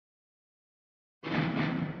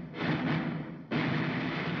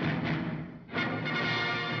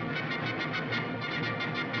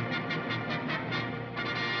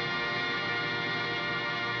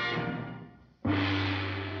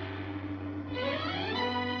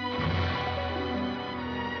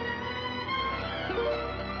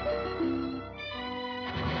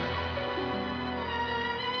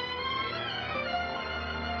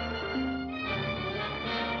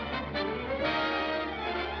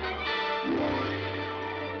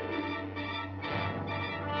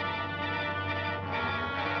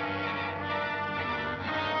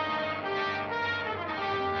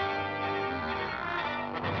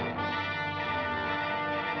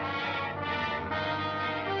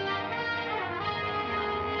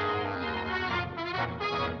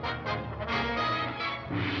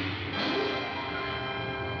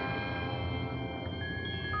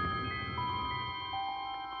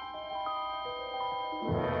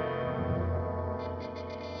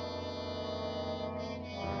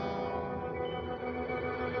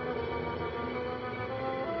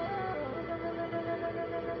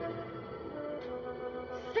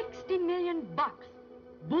$60 million.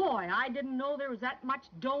 Boy, I didn't know there was that much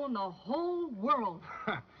dough in the whole world.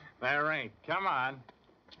 There ain't. Come on.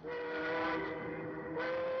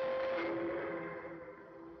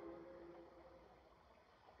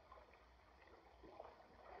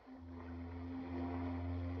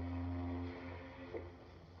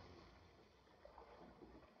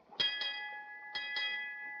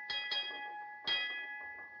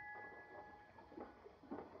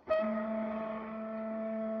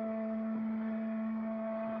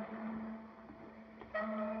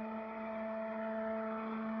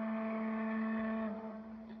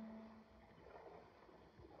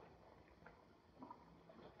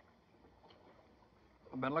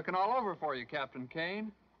 I've been looking all over for you, Captain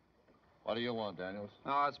Kane. What do you want, Daniels?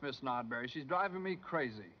 Oh, it's Miss Nodberry. She's driving me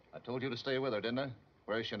crazy. I told you to stay with her, didn't I?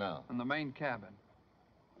 Where is she now? In the main cabin.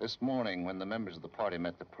 This morning, when the members of the party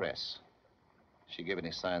met the press, she give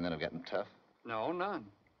any sign then of getting tough? No, none.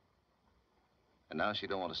 And now she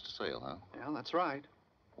don't want us to sail, huh? Yeah, that's right.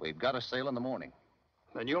 We've got to sail in the morning.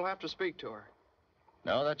 Then you'll have to speak to her.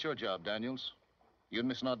 No, that's your job, Daniels. You and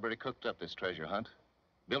Miss Nodberry cooked up this treasure hunt.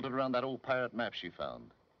 Built it around that old pirate map she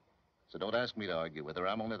found. So don't ask me to argue with her.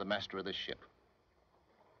 I'm only the master of this ship.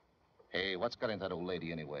 Hey, what's got into that old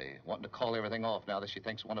lady anyway? Wanting to call everything off now that she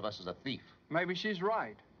thinks one of us is a thief. Maybe she's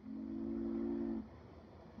right.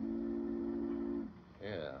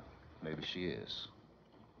 Yeah, maybe she is.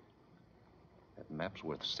 That map's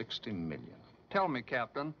worth $60 million. Tell me,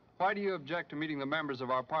 Captain, why do you object to meeting the members of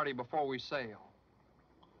our party before we sail?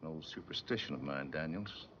 An old superstition of mine,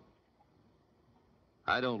 Daniels.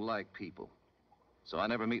 I don't like people, so I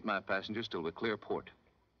never meet my passengers till we clear port.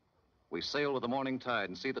 We sail with the morning tide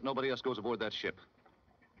and see that nobody else goes aboard that ship.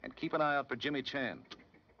 And keep an eye out for Jimmy Chan.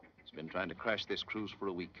 He's been trying to crash this cruise for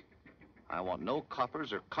a week. I want no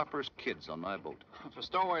coppers or coppers' kids on my boat. If a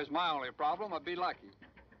stowaway's my only problem, I'd be lucky.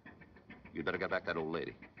 You'd better get back that old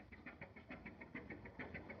lady.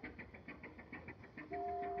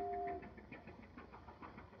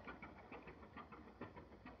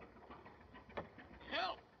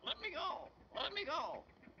 Help! Let me go! Let me go!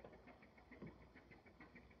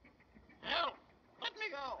 Help! Let me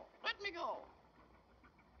go! Let me go!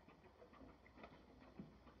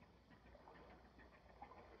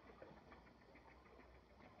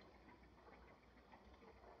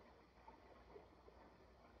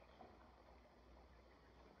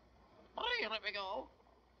 Please let me go.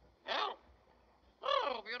 Help!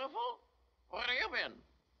 Hello, beautiful. Where have you been?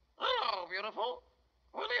 Hello, beautiful.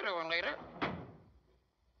 What are you doing later?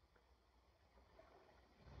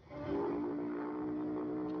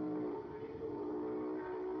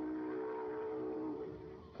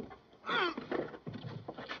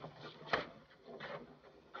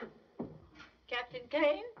 Captain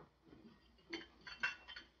Kane?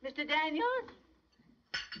 Mr. Daniels?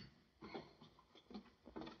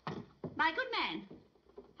 My good man,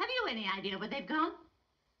 have you any idea where they've gone?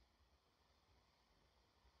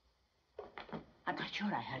 I'm not sure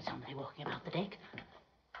I heard somebody walking about the deck.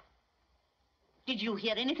 Did you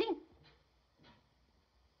hear anything?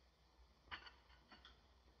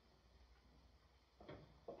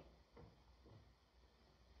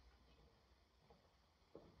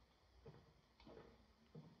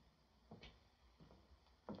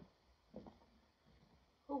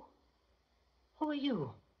 Who are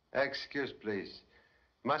you? Excuse, please.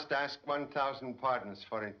 Must ask 1,000 pardons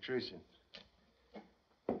for intrusion.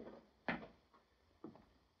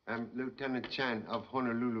 I'm Lieutenant Chan of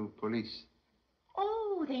Honolulu Police.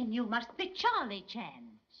 Oh, then you must be Charlie Chan.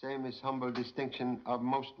 Same as humble distinction of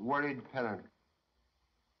most worried parent.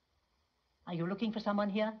 Are you looking for someone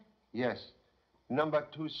here? Yes. Number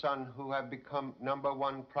 2 son who have become number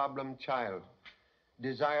 1 problem child.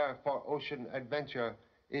 Desire for ocean adventure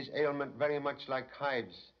is ailment very much like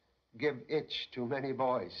hives. Give itch to many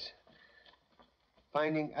boys.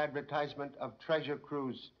 Finding advertisement of treasure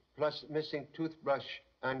cruise plus missing toothbrush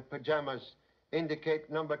and pajamas indicate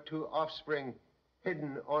number 2 offspring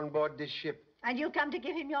hidden on board this ship. And you come to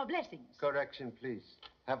give him your blessings? Correction, please.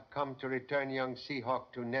 Have come to return young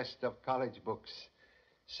Seahawk to nest of college books.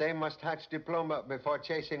 Say must hatch diploma before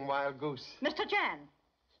chasing wild goose. Mr. Chan,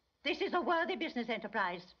 this is a worthy business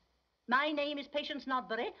enterprise. My name is Patience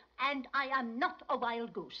Nodbury, and I am not a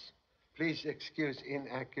wild goose. Please excuse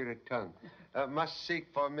inaccurate tongue. Must seek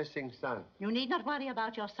for missing son. You need not worry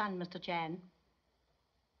about your son, Mr. Chan.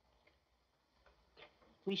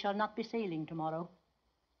 We shall not be sailing tomorrow.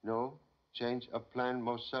 No? Change of plan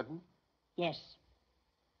most sudden? Yes.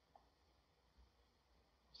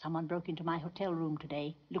 Someone broke into my hotel room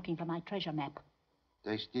today, looking for my treasure map.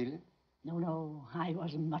 They steal it? No, I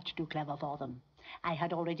wasn't much too clever for them. I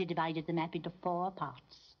had already divided the map into 4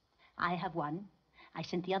 parts. I have one. I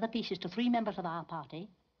sent the other pieces to 3 members of our party.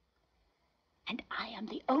 And I am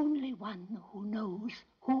the only one who knows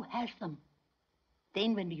who has them.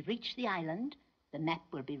 Then when we reach the island, the map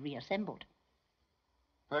will be reassembled.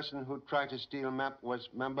 Person who tried to steal map was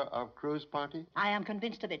member of cruise party? I am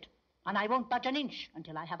convinced of it. And I won't budge an inch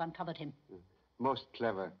until I have uncovered him. Most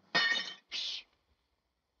clever. Shh.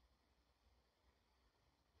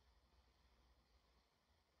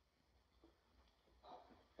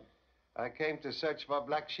 I came to search for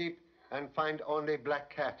black sheep and find only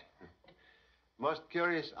black cat. Most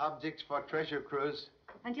curious objects for treasure cruise.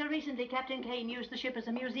 Until recently, Captain Kane used the ship as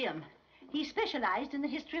a museum. He specialized in the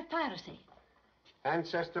history of piracy.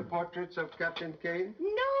 Ancestor portraits of Captain Kane?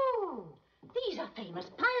 No! These are famous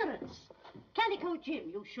pirates. Calico Jim,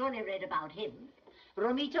 you surely read about him.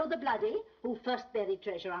 Romito the Bloody, who first buried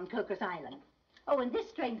treasure on Cocos Island. Oh, and this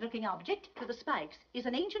strange-looking object with the spikes is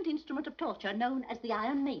an ancient instrument of torture known as the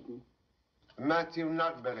Iron Maiden. Matthew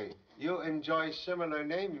Nodbury. You enjoy similar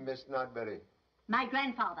name, Miss Nodbury. My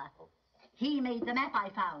grandfather. He made the map I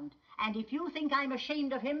found. And if you think I'm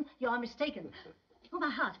ashamed of him, you're mistaken. Oh, my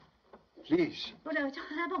heart. Please. Oh, no,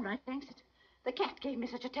 I'm all right, thanks. The cat gave me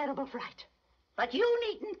such a terrible fright. But you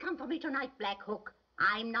needn't come for me tonight, Black Hook.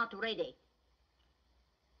 I'm not ready.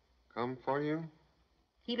 Come for you?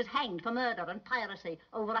 He was hanged for murder and piracy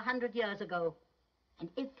over 100 years ago. And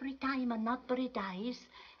every time a Nodbury dies,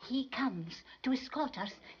 he comes to escort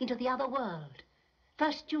us into the other world.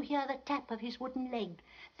 First you hear the tap of his wooden leg,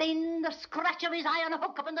 then the scratch of his iron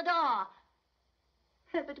hook upon the door.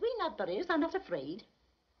 But we Nodburys are not afraid.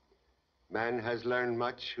 Man has learned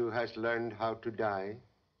much who has learned how to die.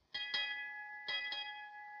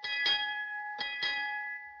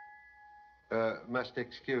 Must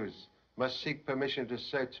excuse. Must seek permission to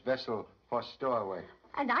search vessel for stowaway.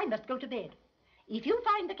 And I must go to bed. If you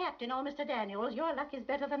find the captain or Mr. Daniels, your luck is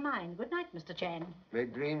better than mine. Good night, Mr. Chan. May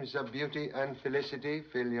dreams of beauty and felicity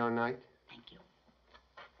fill your night. Thank you.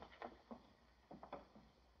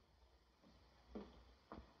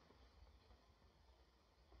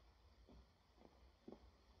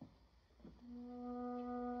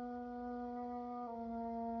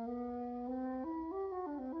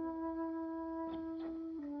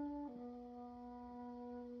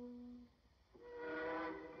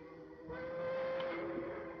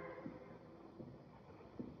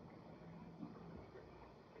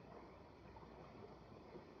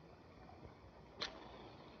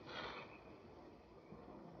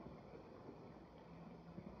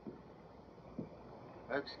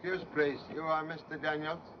 Excuse, please. You are Mr.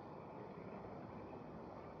 Daniels?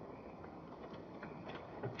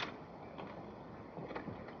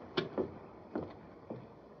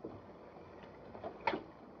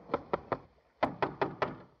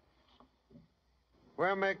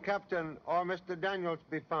 Where may Captain or Mr. Daniels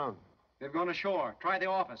be found? They've gone ashore. Try the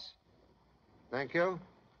office. Thank you.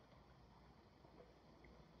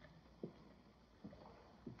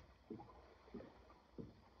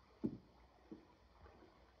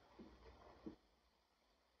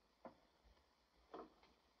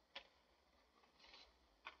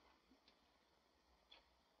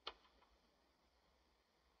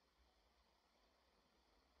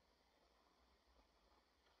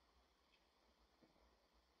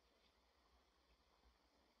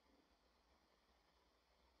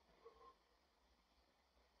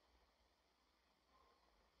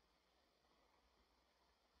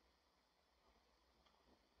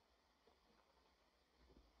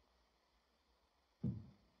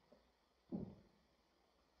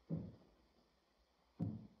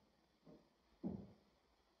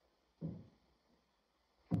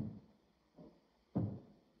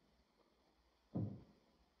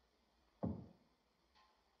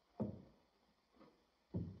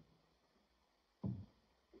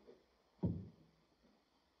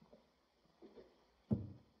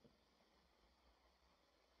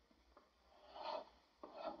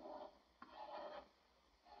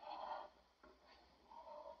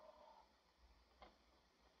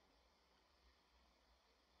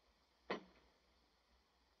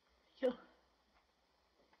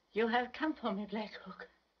 You have come for me, Black Hook.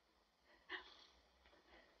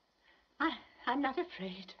 I'm not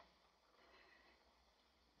afraid.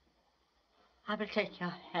 I will take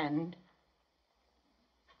your hand.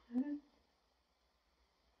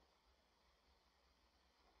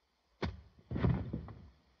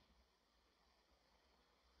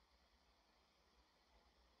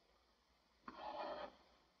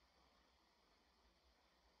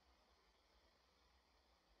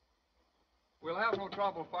 We'll have no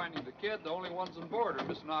trouble finding the kid. The only ones on board are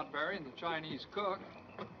Miss Notberry and the Chinese cook.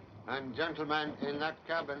 And gentlemen in that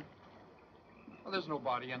cabin. Well, there's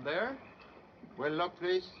nobody in there. Will look,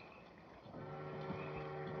 please.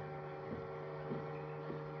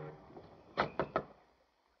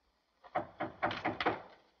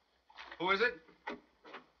 Who is it?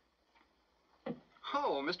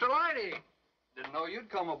 Oh, Mr. Lighty. Didn't know you'd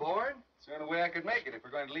come aboard. It's the only way I could make it if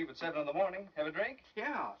we're going to leave at 7 in the morning. Have a drink?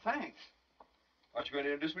 Yeah, thanks. Aren't you going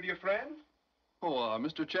to introduce me to your friend? Oh,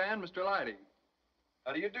 Mr. Chan, Mr. Lighty.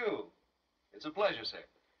 How do you do? It's a pleasure, sir.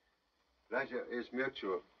 Pleasure is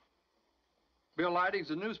mutual. Bill Leidig's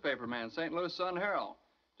a newspaper man, St. Louis Sun-Herald.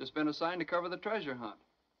 Just been assigned to cover the treasure hunt.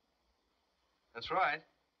 That's right.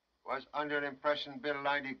 Was under impression Bill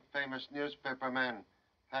Leidig, famous newspaper man,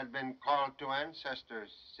 had been called to ancestors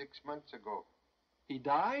 6 months ago. He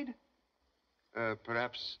died?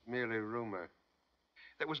 Perhaps merely rumor.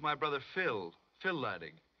 That was my brother Phil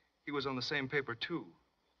Leidig. He was on the same paper, too.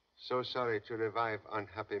 So sorry to revive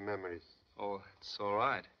unhappy memories. Oh, it's all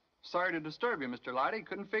right. Sorry to disturb you, Mr. Lighty.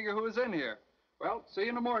 Couldn't figure who was in here. Well, see you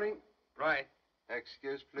in the morning. Right.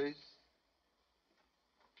 Excuse, please.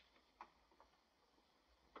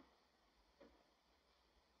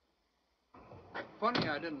 Funny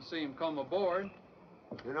I didn't see him come aboard.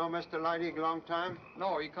 You know Mr. Leidig long time?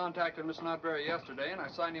 No, he contacted Miss Notberry yesterday, and I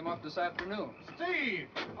signed him up this afternoon. Steve!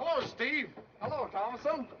 Hello, Steve. Hello,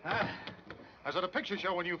 Thomason. I was at a picture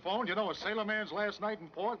show when you phoned. You know, a sailor man's last night in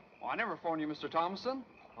port. Oh, I never phoned you, Mr. Thomason.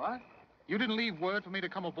 What? You didn't leave word for me to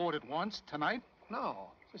come aboard at once tonight?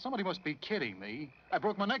 No. Say, somebody must be kidding me. I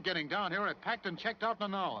broke my neck getting down here. I packed and checked out in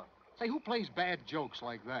an hour. Say, who plays bad jokes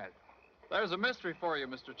like that? There's a mystery for you,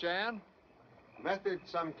 Mr. Chan. Methods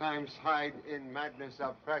sometimes hide in madness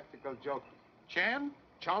of practical joke. Chan?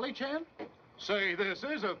 Charlie Chan? Say, this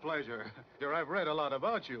is a pleasure. Dear, I've read a lot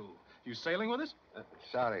about you. You sailing with us?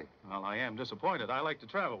 Sorry. Well, I am disappointed. I like to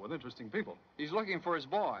travel with interesting people. He's looking for his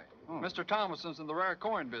boy. Oh. Mr. Thomason's in the rare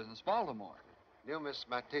coin business, Baltimore.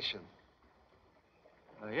 Numismatician.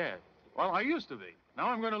 Yeah. Well, I used to be. Now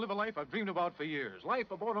I'm going to live a life I've dreamed about for years. Life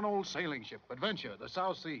aboard an old sailing ship. Adventure, the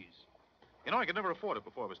South Seas. You know, I could never afford it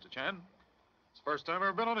before, Mr. Chan. It's the first time I've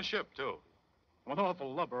ever been on a ship, too. I'm an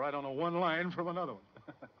awful lubber. I don't know one line from another one.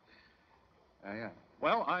 Yeah.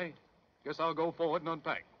 Well, I guess I'll go forward and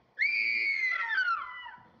unpack.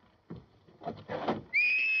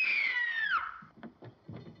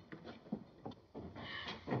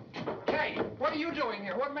 Hey, what are you doing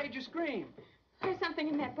here? What made you scream? There's something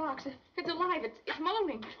in that box. It's alive. It's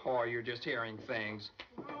moaning. Oh, you're just hearing things.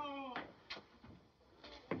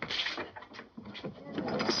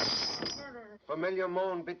 Familiar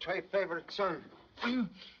moan betray favorite son.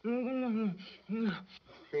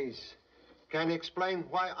 Please, can you explain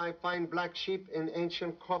why I find black sheep in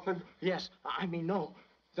ancient coffin? Yes, I mean, no.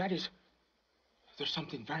 That is, there's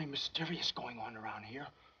something very mysterious going on around here.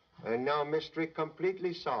 And now mystery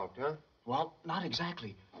completely solved, huh? Well, not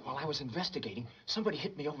exactly. While I was investigating, somebody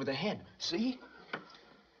hit me over the head. See?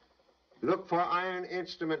 Look for iron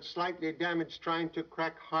instrument slightly damaged trying to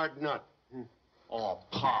crack hard nut. Oh,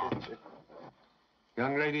 Pop.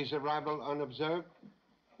 Young lady's arrival unobserved?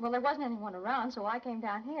 Well, there wasn't anyone around, so I came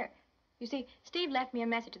down here. You see, Steve left me a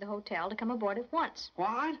message at the hotel to come aboard at once.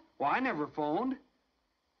 What? Well, I never phoned.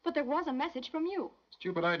 But there was a message from you.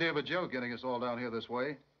 Stupid idea of a joke getting us all down here this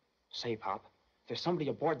way. Say, Pop, there's somebody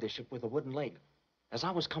aboard this ship with a wooden leg. As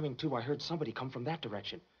I was coming to, I heard somebody come from that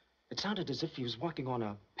direction. It sounded as if he was walking on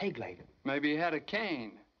a peg leg. Maybe he had a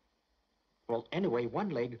cane. Well, anyway, one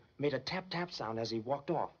leg made a tap-tap sound as he walked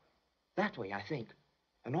off. That way, I think.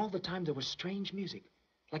 And all the time there was strange music,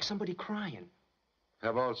 like somebody crying.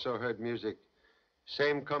 Have also heard music.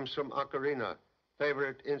 Same comes from ocarina,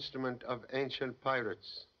 favorite instrument of ancient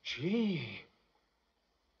pirates. Gee,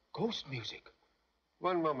 ghost music.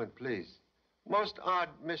 One moment, please. Most odd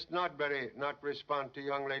Miss Notberry not respond to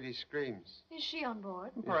young lady's screams. Is she on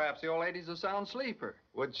board? Perhaps the old lady's a sound sleeper.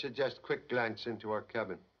 Would suggest quick glance into her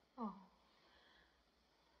cabin. Oh.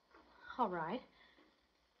 All right.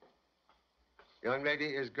 Young lady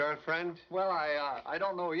is girlfriend? Well, I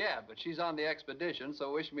don't know yet, but she's on the expedition,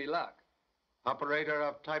 so wish me luck. Operator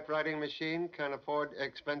of typewriting machine, can afford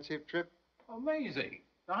expensive trip? Amazing.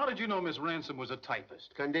 Now, how did you know Miss Ransom was a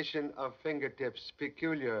typist? Condition of fingertips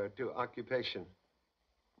peculiar to occupation.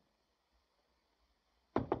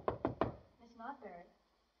 Miss Notberry.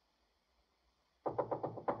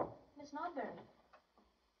 Miss Notberry.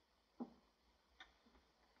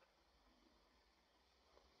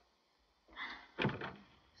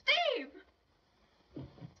 Steve!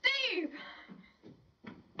 Steve!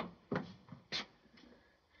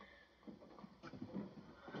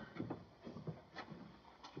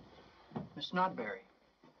 Miss Notberry.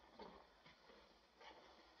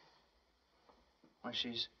 Why,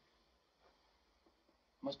 she's...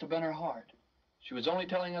 Must have been her heart. She was only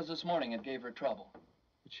telling us this morning it gave her trouble.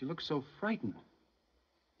 But she looked so frightened.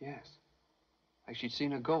 Yes. Like she'd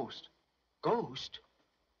seen a ghost. Ghost?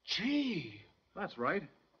 Gee. That's right.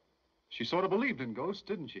 She sort of believed in ghosts,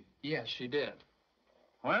 didn't she? Yes, she did.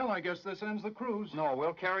 Well, I guess this ends the cruise. No,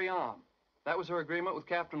 we'll carry on. That was her agreement with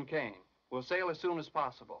Captain Kane. We'll sail as soon as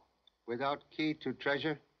possible. Without key to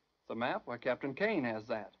treasure? The map? Why, Captain Kane has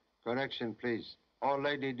that. Correction, please. Old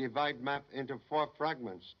lady divide map into 4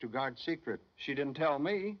 fragments to guard secret. She didn't tell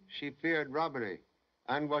me. She feared robbery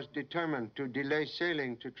and was determined to delay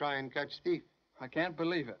sailing to try and catch thief. I can't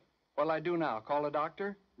believe it. What'll I do now? Call a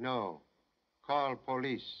doctor? No. Call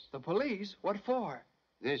police. The police? What for?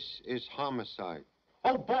 This is homicide.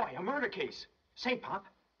 Oh, boy, a murder case. Say, Pop,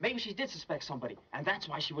 maybe she did suspect somebody, and that's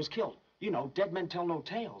why she was killed. You know, dead men tell no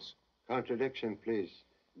tales. Contradiction, please.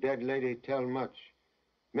 Dead lady tell much.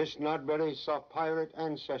 Miss Notberry saw pirate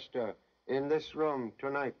ancestor in this room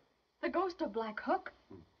tonight. The ghost of Black Hook?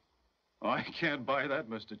 Oh, I can't buy that,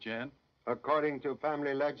 Mr. Chan. According to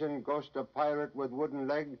family legend, ghost of pirate with wooden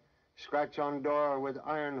leg, scratch on door with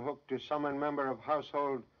iron hook to summon member of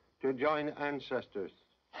household to join ancestors.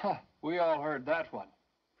 Huh, we all heard that one.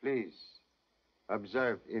 Please,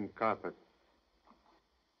 observe in carpet.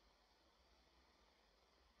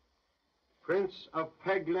 Prints of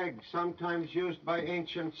peg leg, sometimes used by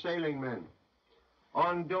ancient sailing men.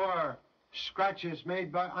 On door, scratches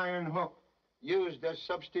made by iron hook, used as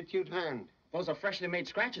substitute hand. Those are freshly made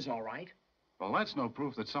scratches, all right. Well, that's no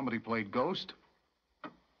proof that somebody played ghost.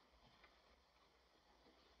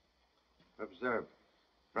 Observe.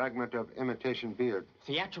 Fragment of imitation beard.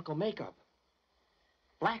 Theatrical makeup.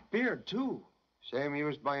 Black beard, too. Same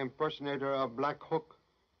used by impersonator of Black Hook.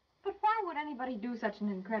 But why would anybody do such an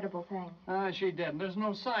incredible thing? She didn't. There's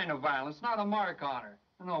no sign of violence, not a mark on her.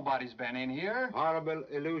 Nobody's been in here. Horrible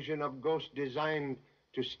illusion of ghost designed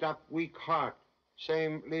to stop weak heart.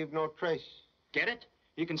 Same leave no trace. Get it?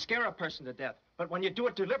 You can scare a person to death, but when you do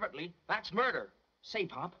it deliberately, that's murder. Say,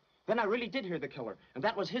 Pop, then I really did hear the killer, and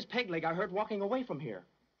that was his peg leg I heard walking away from here.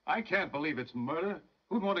 I can't believe it's murder.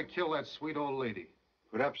 Who'd want to kill that sweet old lady?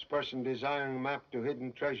 Perhaps person desiring map to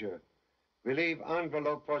hidden treasure. We leave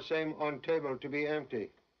envelope for same on table to be empty.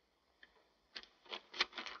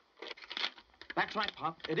 That's right,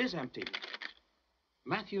 Pop. It is empty.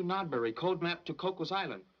 Matthew Nodbury, code map to Cocos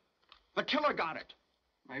Island. The killer got it.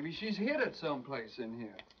 Maybe she's hid it someplace in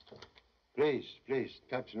here. Please, please,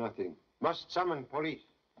 touch nothing. Must summon police.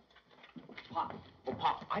 Pop, oh,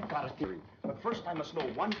 Pop, I've got a theory. But first I must know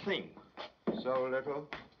one thing. So little?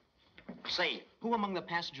 Say, who among the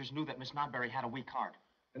passengers knew that Miss Nodbury had a weak heart?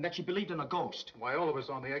 And that she believed in a ghost? Why, all of us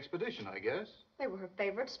on the expedition, I guess. They were her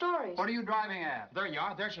favorite stories. What are you driving at? There you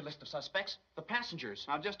are. There's your list of suspects. The passengers.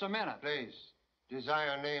 Now, just a minute. Please.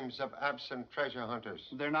 Desire names of absent treasure hunters.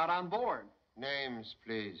 They're not on board. Names,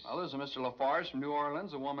 please. Well, there's a Mr. Lafarge from New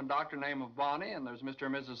Orleans, a woman doctor named of Bonnie, and there's Mr.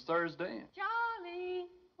 and Mrs. Thursday. Charlie,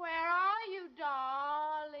 where are you,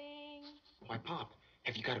 darling? Why, Pop,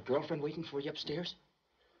 have you got a girlfriend waiting for you upstairs?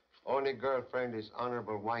 Only girlfriend is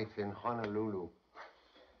honorable wife in Honolulu.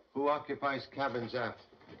 Who occupies cabins aft?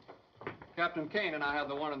 Captain Kane and I have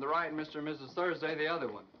the one on the right, and Mr. and Mrs. Thursday the other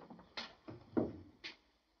one.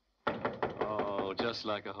 Oh, just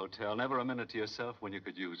like a hotel. Never a minute to yourself when you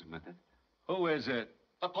could use a minute. Who is it?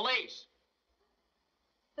 The police.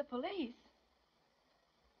 The police?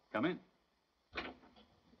 Come in.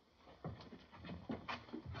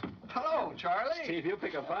 Hello, Charlie. Steve, you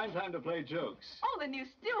pick a fine time to play jokes. Oh, the new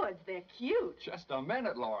stewards. They're cute. Just a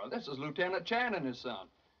minute, Laura. This is Lieutenant Chan and his son.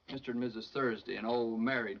 Mr. and Mrs. Thursday, an old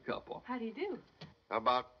married couple. How do you do?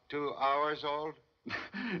 About 2 hours old?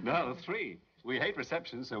 No, 3. We hate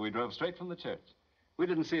receptions, so we drove straight from the church. We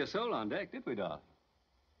didn't see a soul on deck, did we, Doc?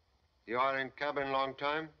 You are in cabin long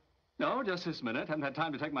time? No, just this minute. Haven't had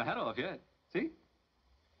time to take my hat off yet. See?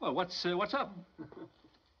 Well, what's up?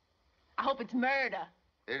 I hope it's murder.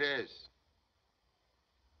 It is.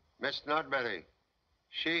 Miss Notberry,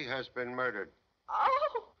 she has been murdered.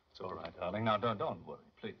 Oh! It's all right, darling. Now, don't worry,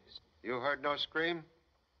 please. You heard no scream?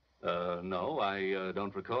 No, I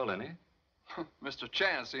don't recall any. Mr.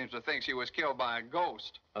 Chan seems to think she was killed by a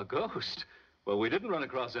ghost. A ghost? Well, we didn't run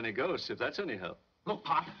across any ghosts, if that's any help. Look,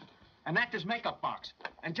 Pop, an actor's makeup box.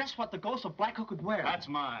 And just what the ghost of Black Hook would wear. That's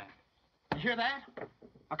mine. You hear that?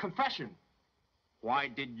 A confession. Why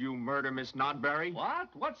did you murder Miss Nodberry? What?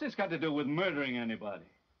 What's this got to do with murdering anybody?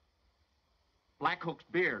 Black Hook's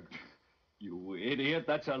beard. You idiot,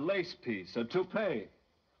 that's a lace piece, a toupee.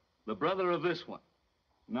 The brother of this one.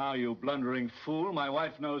 Now, you blundering fool, my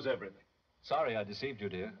wife knows everything. Sorry I deceived you,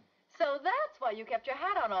 dear. So that's why you kept your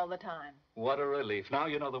hat on all the time. What a relief. Now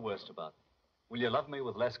you know the worst about it. Will you love me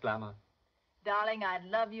with less glamour? Darling, I'd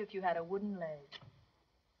love you if you had a wooden leg.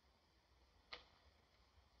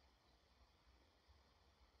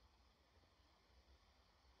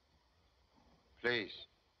 Please.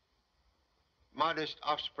 Modest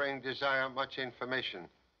offspring desire much information.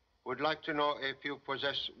 Would like to know if you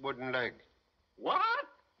possess wooden leg. What?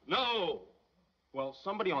 No. Well,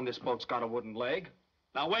 somebody on this boat's got a wooden leg.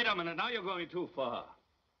 Now, wait a minute. Now you're going too far.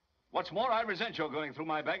 What's more, I resent your going through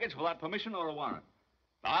my baggage without permission or a warrant.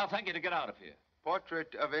 Now, I'll thank you to get out of here.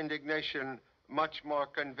 Portrait of indignation much more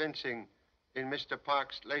convincing in Mr.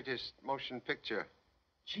 Park's latest motion picture.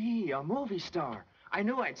 Gee, a movie star. I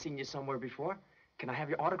knew I'd seen you somewhere before. Can I have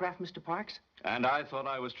your autograph, Mr. Parks? And I thought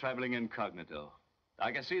I was traveling incognito.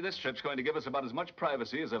 I can see this trip's going to give us about as much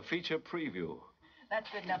privacy as a feature preview. That's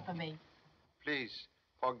good enough for me. Please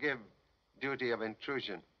forgive duty of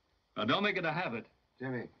intrusion. Now, don't make it a habit.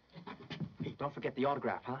 Jimmy. Hey, don't forget the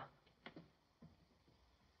autograph, huh?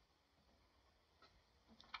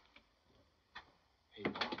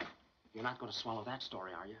 Hey, you're not going to swallow that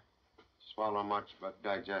story, are you? Swallow much, but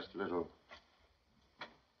digest little.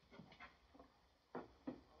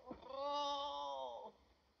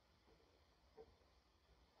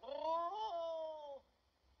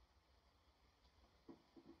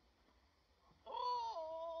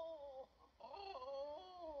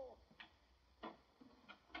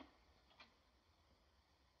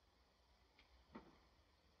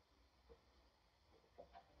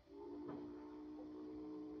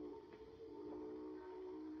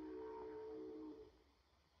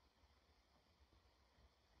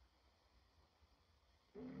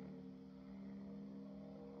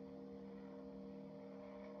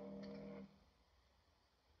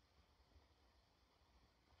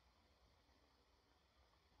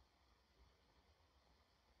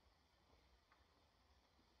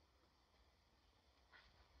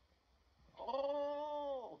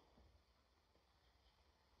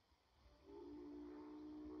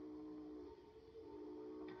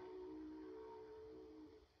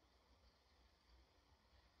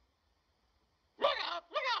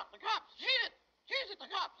 The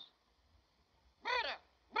cops! Murder!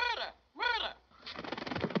 Murder! Murder!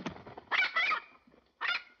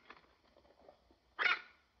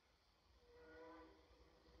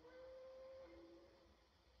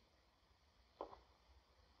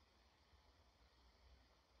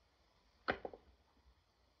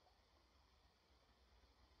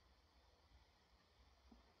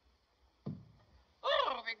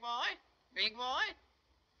 Oh, big boy. Big boy.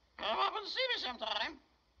 Come up and see me sometime.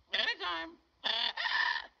 Anytime.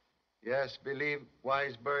 Yes, believe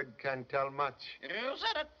wise bird can tell much. You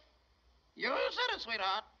said it. You said it,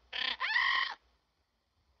 sweetheart.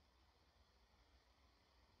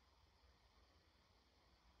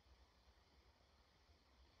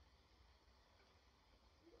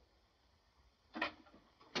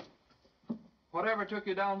 Whatever took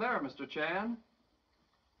you down there, Mr. Chan?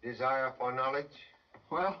 Desire for knowledge?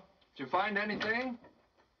 Well, did you find anything?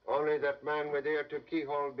 Only that man with ear to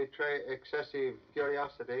keyhole betray excessive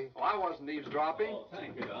curiosity. Oh, I wasn't eavesdropping. Oh,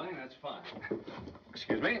 thank you, darling. That's fine.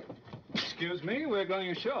 Excuse me. Excuse me. We're going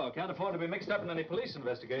ashore. Can't afford to be mixed up in any police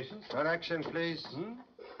investigations. Correction, please.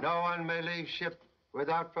 No one may leave ship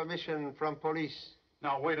without permission from police.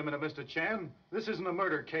 Now, wait a minute, Mr. Chan. This isn't a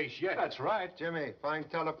murder case yet. That's right. Jimmy, find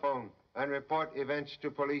telephone and report events to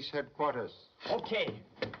police headquarters. Okay.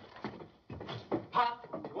 Pop,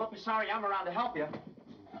 you won't be sorry I'm around to help you.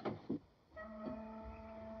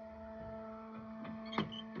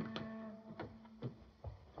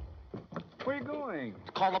 Where are you going?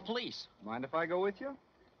 Call the police. Mind if I go with you?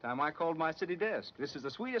 Time I called my city desk. This is the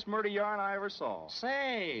sweetest murder yarn I ever saw.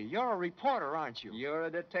 Say, you're a reporter, aren't you? You're a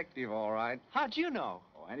detective, all right. How'd you know?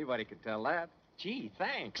 Oh, anybody could tell that. Gee,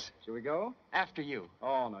 thanks. Shall we go? After you.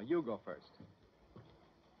 Oh, no, you go first.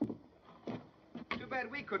 Too bad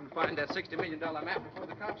we couldn't find that $60 million map before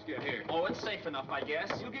the cops get here. Oh, it's safe enough, I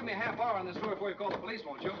guess. You'll give me a half hour on this tour before you call the police,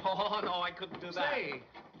 won't you? Oh, no, I couldn't do that. Say,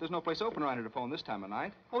 there's no place open around here to phone this time of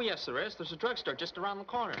night. Oh, yes, there is. There's a drugstore just around the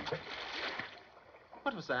corner.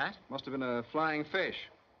 What was that? Must have been a flying fish.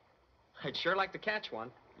 I'd sure like to catch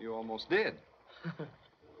one. You almost did.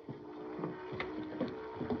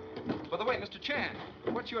 By the way, Mr. Chan,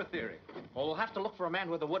 what's your theory? Well, we'll have to look for a man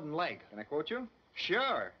with a wooden leg. Can I quote you?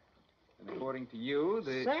 Sure. And according to you,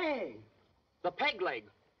 the... Say, the peg leg.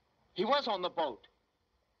 He was on the boat.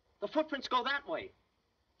 The footprints go that way.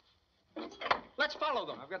 Let's follow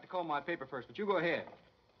them. I've got to call my paper first, but you go ahead.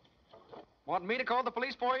 Want me to call the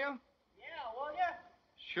police for you? Yeah, will ya?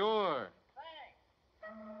 Sure.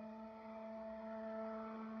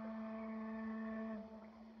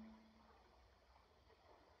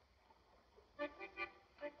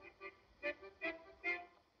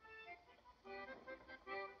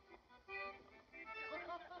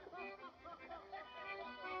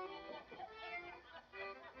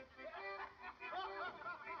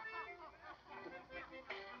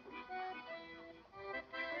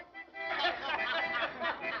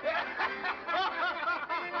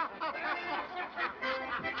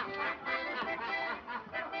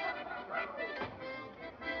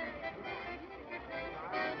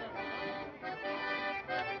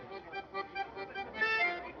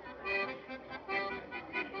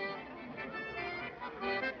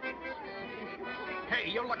 Hey,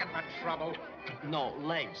 you're looking for trouble. No,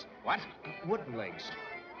 legs. What? Wooden legs.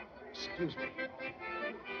 Excuse me.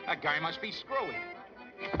 That guy must be screwy.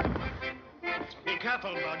 Be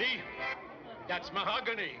careful, buddy. That's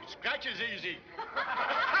mahogany. Scratches easy.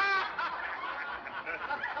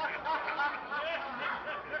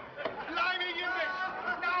 Blimey, you miss.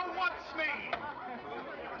 Now what's me?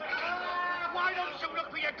 Why don't you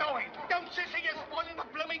look where you're going? Don't you see you're spoiling the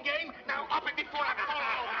blooming game? Now up it before I fall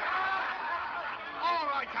over. All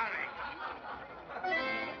right, Harry.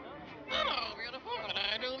 Hello, beautiful. And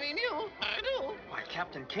I do mean you. I do. Why,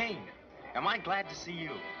 Captain Kane, am I glad to see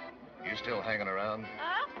you. You still hanging around?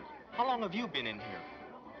 How long have you been in here?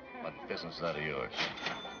 What business is that of yours?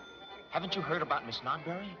 Haven't you heard about Miss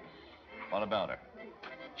Nodbury? What about her?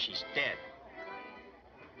 She's dead.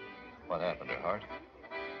 What happened to her, Hart?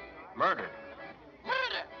 Murdered.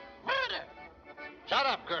 Murder! Murder! Shut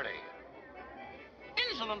up, Gertie.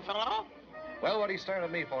 Insolent fellow. Well, what are you staring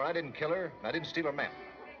at me for? I didn't kill her, and I didn't steal her map.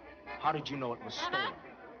 How did you know it was stolen?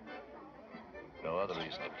 No other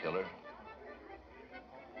reason to kill her.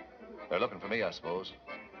 They're looking for me, I suppose.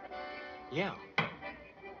 Yeah.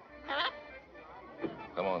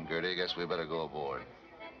 Come on, Gertie. Guess we better go aboard.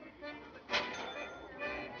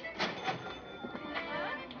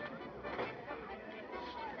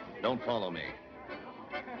 Don't follow me.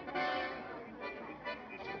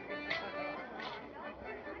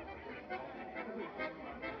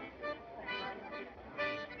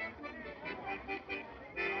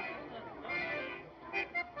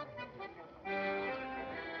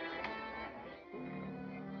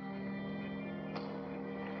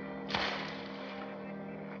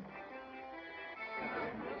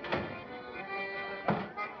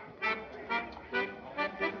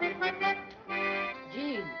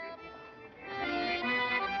 Jean.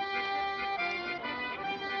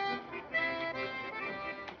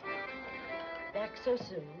 Back so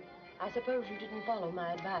soon? I suppose you didn't follow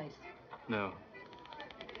my advice. No.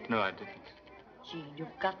 No, I didn't. Jean, you've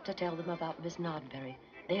got to tell them about Miss Nodbury.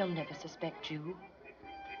 They'll never suspect you.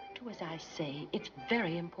 Do as I say. It's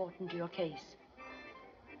very important to your case.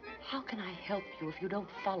 How can I help you if you don't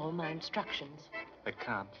follow my instructions? I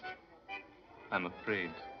can't. I'm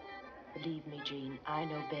afraid. Believe me, Jean, I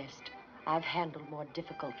know best. I've handled more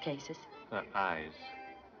difficult cases. Her eyes,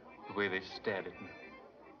 the way they stared at me.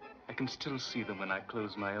 I can still see them when I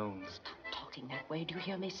close my own. Stop talking that way. Do you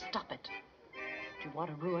hear me? Stop it. Do you want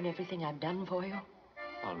to ruin everything I've done for you?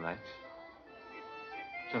 All right.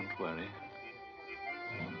 Don't worry.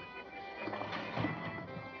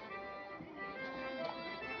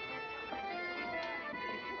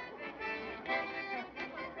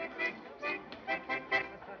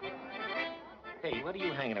 Hey, what are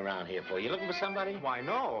you hanging around here for? You looking for somebody? Why,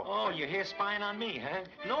 no. Oh, you're here spying on me, huh?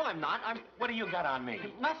 No, I'm not. What do you got on me?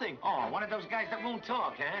 Nothing. Oh, one of those guys that won't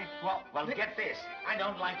talk, huh? Well, get this. I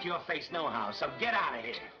don't like your face nohow, so get out of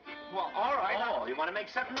here. Well, all right. Oh, you want to make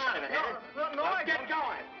something out of it, huh? No, well, get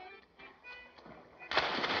going.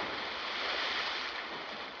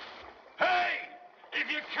 Hey! If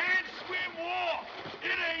you can't swim, walk.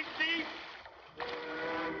 It ain't deep.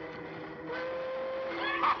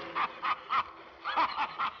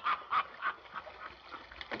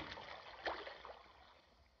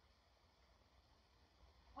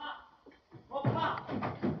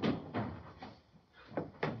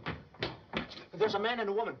 There's a man and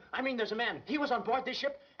a woman. I mean, there's a man. He was on board this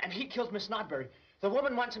ship, and he killed Miss Nodbury. The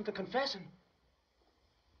woman wants him to confess, and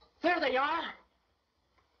there they are.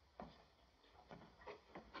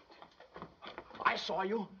 I saw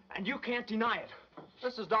you, and you can't deny it.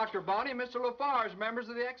 This is Dr. Bonney and Mr. Lafarge, members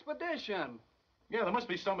of the expedition. Yeah, there must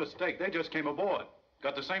be some mistake. They just came aboard.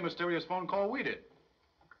 Got the same mysterious phone call we did.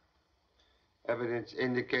 Evidence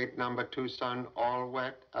indicate number 2 son all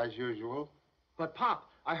wet as usual. But, Pop,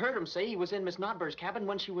 I heard him say he was in Miss Nodber's cabin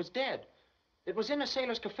when she was dead. It was in a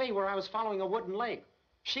sailor's cafe where I was following a wooden leg.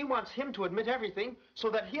 She wants him to admit everything so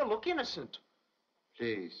that he'll look innocent.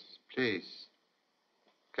 Please, please.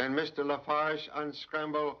 Can Mr. Lafarge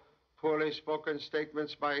unscramble poorly spoken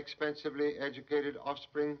statements by expensively educated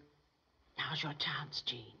offspring? Now's your chance,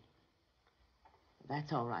 Jean.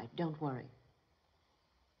 That's all right. Don't worry.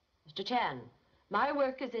 Mr. Chan, my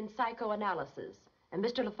work is in psychoanalysis, and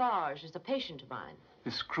Mr. Lafarge is a patient of mine.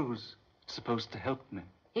 This crew's supposed to help me.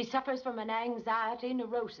 He suffers from an anxiety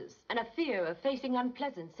neurosis and a fear of facing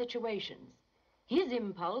unpleasant situations. His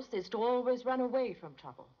impulse is to always run away from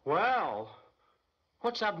trouble. Well,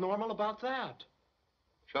 what's abnormal about that?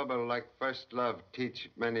 Trouble like first love teach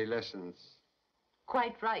many lessons.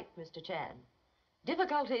 Quite right, Mr. Chan.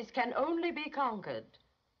 Difficulties can only be conquered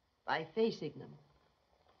by facing them.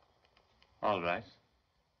 All right.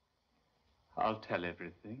 I'll tell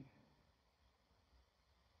everything.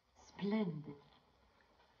 Splendid.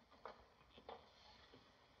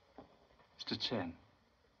 Mr. Chen,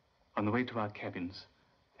 on the way to our cabins,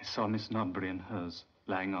 I saw Miss Nodbury and hers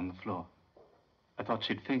lying on the floor. I thought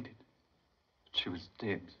she'd fainted, but she was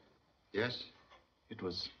dead. Yes? It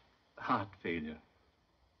was heart failure.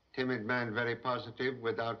 Timid man, very positive,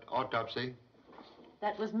 without autopsy.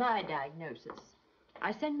 That was my diagnosis.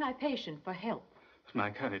 I sent my patient for help. But my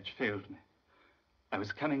courage failed me. I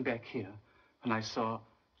was coming back here when I saw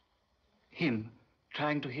him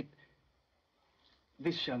trying to hit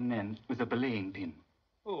this young man with a belaying pin.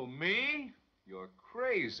 Oh, me? You're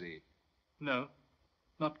crazy. No,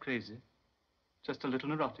 not crazy. Just a little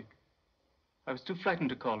neurotic. I was too frightened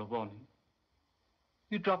to call a warning.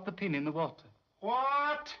 You dropped the pin in the water.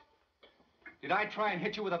 What? Did I try and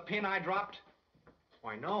hit you with a pin I dropped?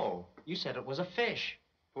 Why, no. You said it was a fish.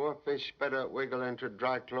 Poor fish better wiggle into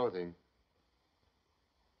dry clothing.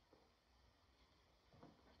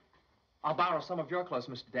 I'll borrow some of your clothes,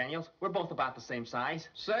 Mr. Daniels. We're both about the same size.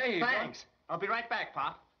 Say, thanks. I'll be right back,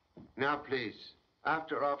 Pop. Now, please.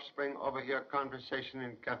 After offspring, overhear conversation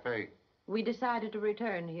in cafe. We decided to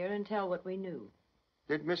return here and tell what we knew.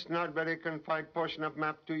 Did Miss Nodbury confide portion of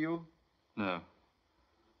map to you? No.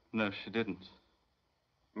 No, she didn't.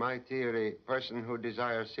 My theory, person who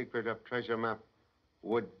desires secret of treasure map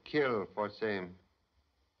would kill for same.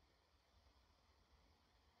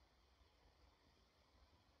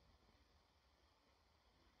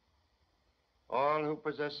 All who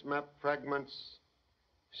possess map fragments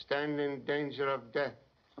stand in danger of death.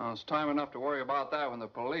 Oh, it's time enough to worry about that when the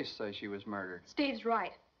police say she was murdered. Steve's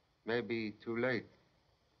right. Maybe too late.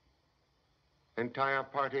 Entire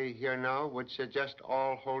party here now would suggest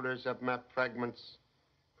all holders of map fragments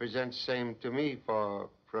present same to me for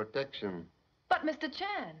protection. But, Mr.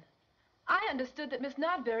 Chan, I understood that Miss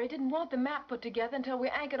Nodbury didn't want the map put together until we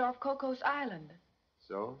anchored off Cocos Island.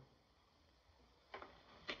 So?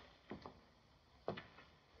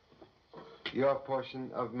 Your portion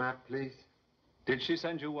of map, please. Did she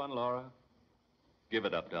send you one, Laura? Give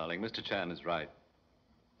it up, darling. Mr. Chan is right.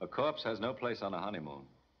 A corpse has no place on a honeymoon.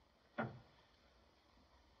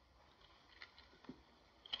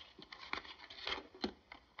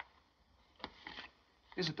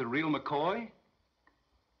 Is it the real McCoy?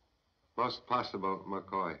 Most possible,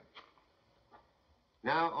 McCoy.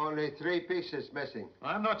 Now only 3 pieces missing.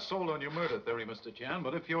 I'm not sold on your murder theory, Mr. Chan,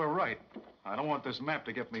 but if you're right, I don't want this map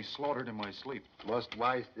to get me slaughtered in my sleep. Most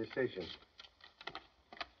wise decision.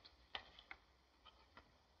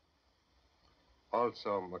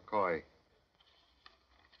 Also, McCoy.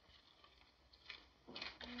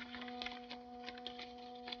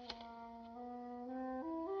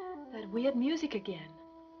 That weird music again.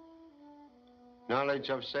 Knowledge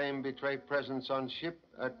of same betray presence on ship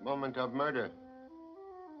at moment of murder.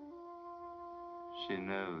 She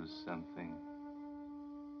knows something.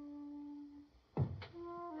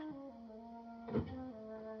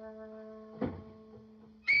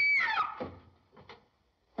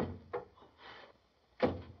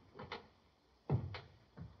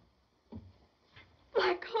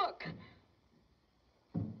 Black Hook.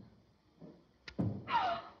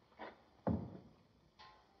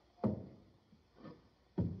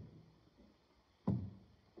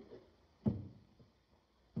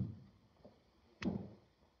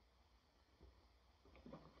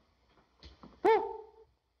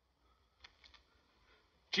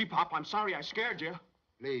 Gee, Pop, I'm sorry I scared you.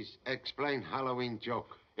 Please, explain Halloween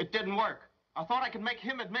joke. It didn't work. I thought I could make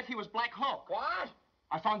him admit he was Black Hook. What?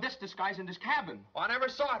 I found this disguise in his cabin. Oh, I never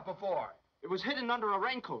saw it before. It was hidden under a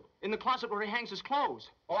raincoat, in the closet where he hangs his clothes.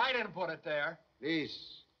 Oh, I didn't put it there. Please,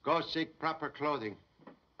 go seek proper clothing.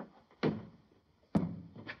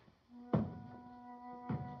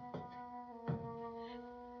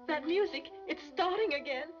 That music, it's starting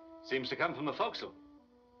again. Seems to come from the forecastle.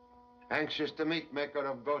 Anxious to meet maker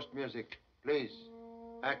of ghost music. Please,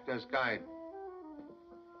 act as guide.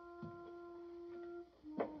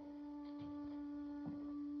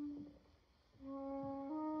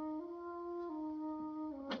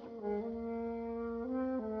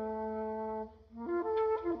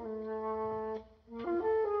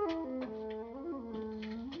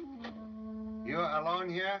 You're alone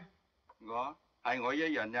here? 我係我一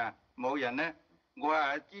人呀，冇人呢。我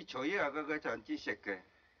係支取啊，嗰場支食嘅。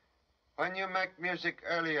When you make music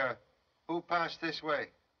earlier, who passed this way?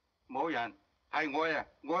 冇人，係我呀。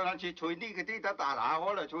我諗住取呢個啲大廈，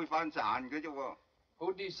可能取翻賺嘅啫喎。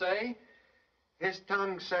Who'd he say? His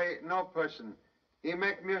tongue say no person. He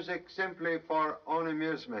make music simply for own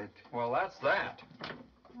amusement. Well, that's that.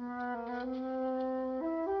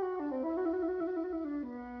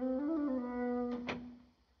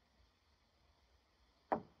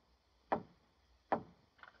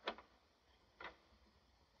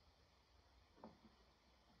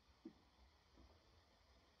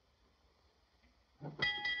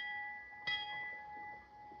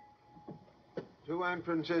 Two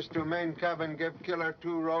entrances to main cabin give killer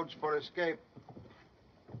 2 roads for escape.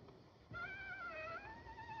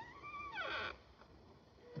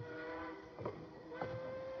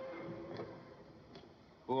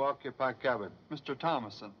 Who occupy cabin? Mr.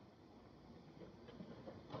 Thomason.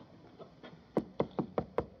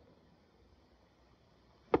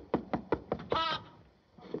 Pop!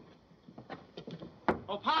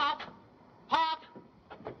 Oh, Pop! Pop!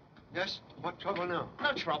 Yes? What trouble now?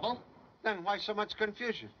 No trouble. Then why so much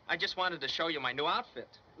confusion? I just wanted to show you my new outfit.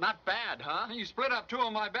 Not bad, huh? You split up 2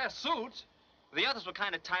 of my best suits. The others were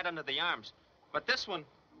kind of tight under the arms. But this one...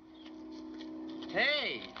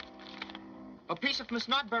 Hey! A piece of Miss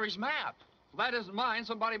Notberry's map. That isn't mine.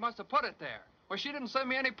 Somebody must have put it there. Well, she didn't send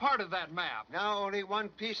me any part of that map. Now only 1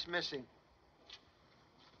 piece missing.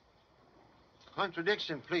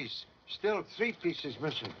 Contradiction, please. Still 3 pieces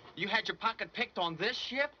missing. You had your pocket picked on this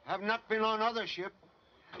ship? Have not been on other ship.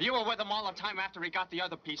 You were with him all the time after he got the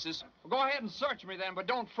other pieces. Well, go ahead and search me then, but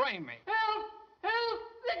don't frame me. Help! Help!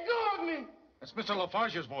 Let go of me! That's Mr.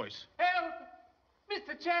 Lafarge's voice. Help!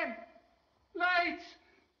 Mr. Chen! Lights!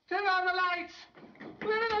 Turn on the lights!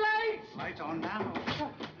 Where are the lights? Lights on now.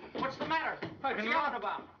 What's the matter? I've been What's robbed.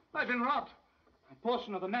 about? I've been robbed. A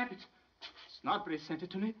portion of the map, it's Snodbury sent it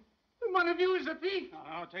to me. One of you is a thief.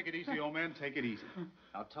 Now, take it easy, old man. Take it easy.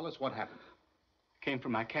 Now, tell us what happened. Came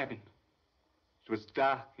from my cabin. It was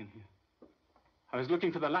dark in here. I was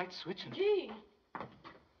looking for the light switch and... Gee!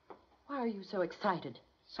 Why are you so excited?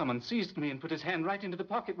 Someone seized me and put his hand right into the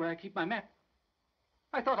pocket where I keep my map.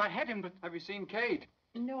 I thought I had him, but... Have you seen Kate?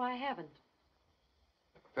 No, I haven't.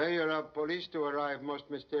 Failure of police to arrive most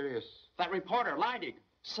mysterious. That reporter, Leidig.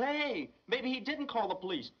 Say, maybe he didn't call the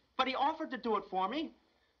police, but he offered to do it for me.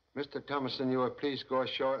 Mr. Thomason, you will please go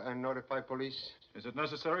ashore and notify police? Is it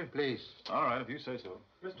necessary? Please. All right, if you say so.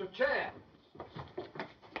 Mr. Chan.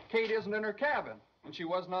 Kate isn't in her cabin, and she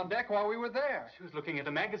wasn't on deck while we were there. She was looking at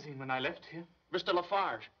a magazine when I left here. Mr.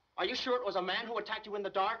 Lafarge, are you sure it was a man who attacked you in the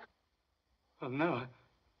dark? Well, no,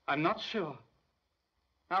 I'm not sure.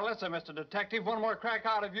 Now, listen, Mr. Detective, one more crack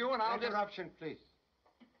out of you, and I'll Interruption, please.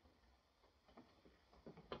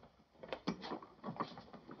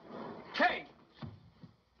 Kate!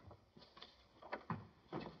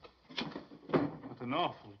 What an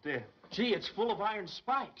awful day. Gee, it's full of iron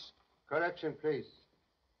spikes. Correction, please.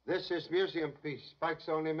 This is museum piece. Spikes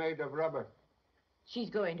only made of rubber. She's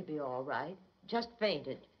going to be all right. Just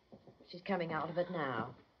fainted. She's coming out of it now.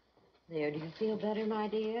 There, do you feel better, my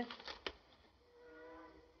dear?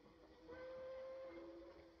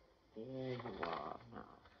 There you are now.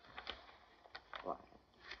 Quiet.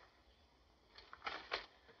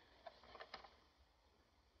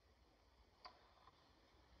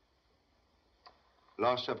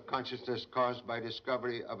 Loss of consciousness caused by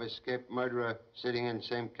discovery of escaped murderer sitting in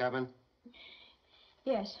same cabin.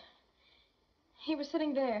 Yes. He was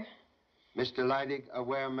sitting there. Mr. Leidig,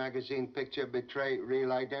 aware magazine picture betray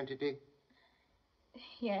real identity?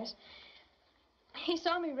 Yes. He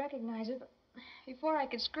saw me recognize it, but before I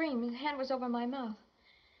could scream, his hand was over my mouth.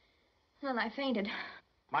 Then I fainted.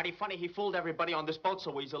 Mighty funny he fooled everybody on this boat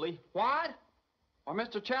so easily. What? Well,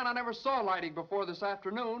 Mr. Chan, I never saw Leidig before this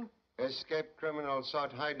afternoon. Escaped criminal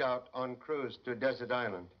sought hideout on cruise to Desert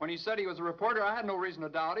Island. When he said he was a reporter, I had no reason to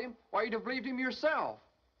doubt him. Why, you'd have believed him yourself.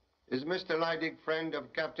 Is Mr. Leidig friend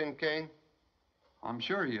of Captain Kane? I'm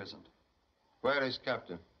sure he isn't. Where is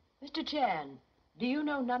Captain? Mr. Chan, do you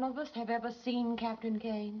know none of us have ever seen Captain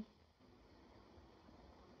Kane?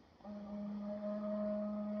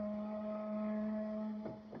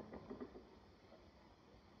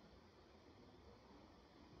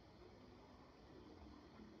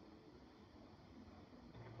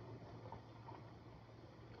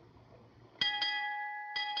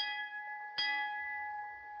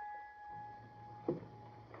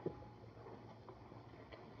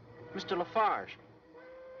 Mr. Lafarge,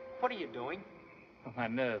 what are you doing? Oh, my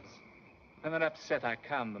nerves. When they're upset, I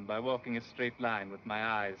calm them by walking a straight line with my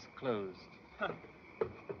eyes closed.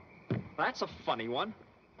 That's a funny one.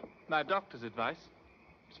 My doctor's advice.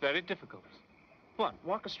 It's very difficult. What,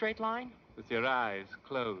 walk a straight line? With your eyes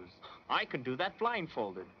closed. I can do that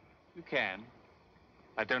blindfolded. You can.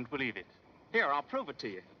 I don't believe it. Here, I'll prove it to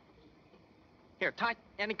you. Here, tie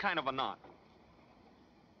any kind of a knot.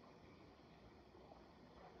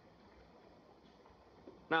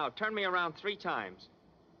 Now, turn me around 3 times.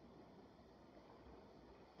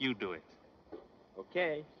 You do it.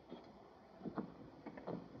 Okay.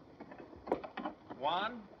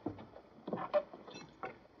 1,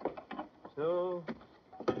 2,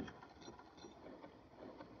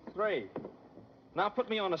 3. Now put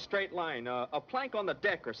me on a straight line, a plank on the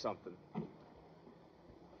deck or something.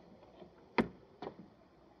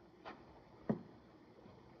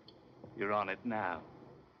 You're on it now.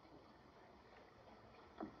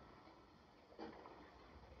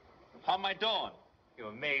 How am I doing? You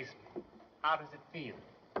amaze me. How does it feel?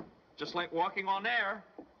 Just like walking on air.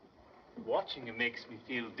 Watching you makes me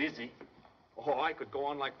feel dizzy. Oh, I could go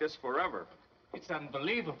on like this forever. It's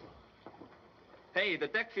unbelievable. Hey, the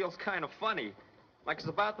deck feels kind of funny. Like it's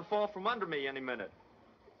about to fall from under me any minute.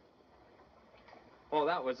 Oh,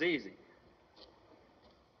 that was easy.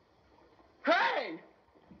 Hey!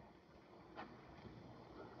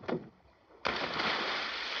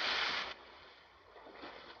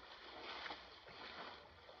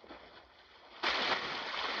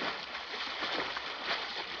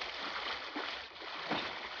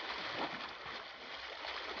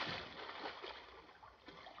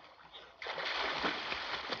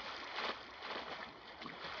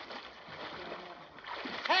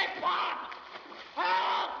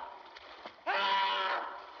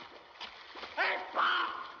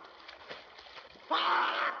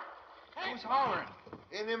 Who's hollering?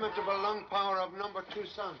 Inimitable lung power of number 2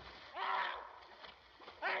 son.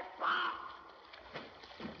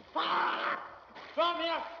 Throw me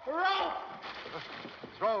a rope!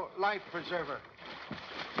 Throw life preserver.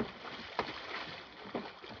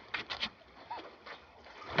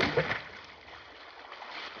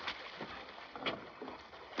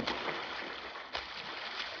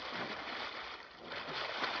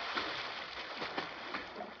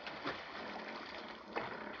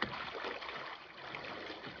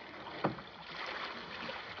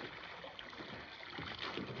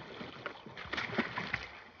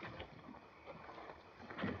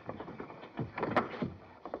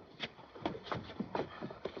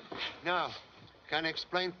 Now, can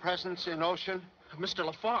explain presence in ocean? Mr.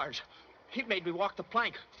 Lafarge, he made me walk the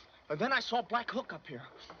plank. And then I saw Black Hook up here.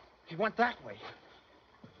 He went that way.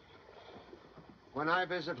 When I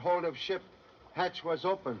visit hold of ship, hatch was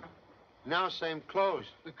open. Now same closed.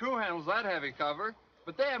 The crew handles that heavy cover,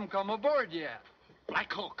 but they haven't come aboard yet.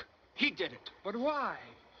 Black Hook, he did it. But why?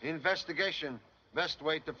 Investigation. Best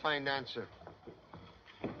way to find answer.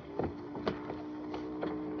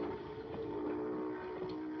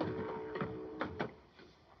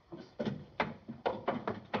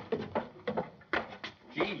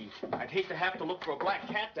 Gee, I'd hate to have to look for a black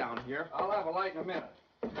cat down here. I'll have a light in a minute.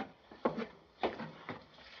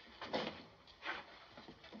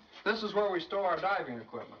 This is where we store our diving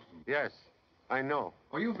equipment. Yes, I know.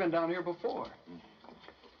 Oh, you've been down here before.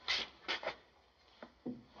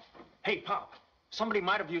 Hey, Pop, somebody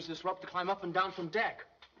might have used this rope to climb up and down from deck.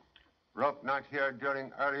 Rope not here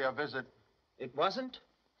during earlier visit. It wasn't?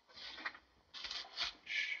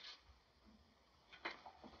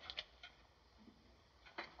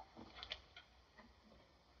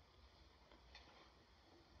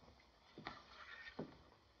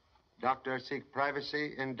 Doctor seek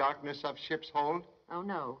privacy in darkness of ship's hold? Oh,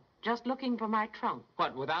 no. Just looking for my trunk.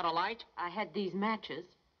 What, without a light? I had these matches.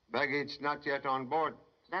 Baggage not yet on board.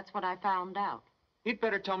 That's what I found out. You'd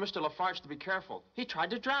better tell Mr. Lafarge to be careful. He tried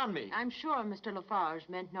to drown me. I'm sure Mr. Lafarge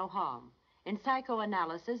meant no harm. In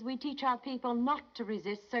psychoanalysis, we teach our people not to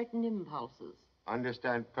resist certain impulses.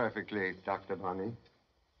 Understand perfectly, Dr. Bonney.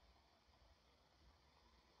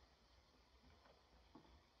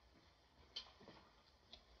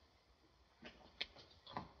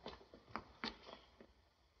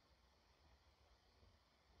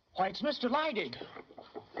 Why, it's Mr. Leidig.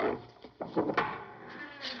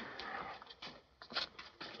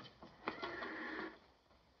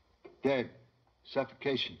 Dead.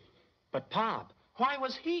 Suffocation. But, Pop, why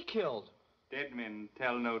was he killed? Dead men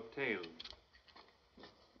tell no tales.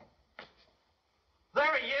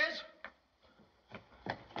 There he is!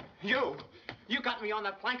 You got me on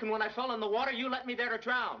that plank, and when I fell in the water, you let me there to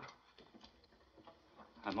drown.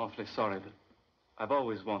 I'm awfully sorry, but I've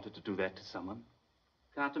always wanted to do that to someone.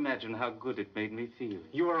 Can't imagine how good it made me feel.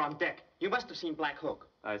 You were on deck. You must have seen Black Hook.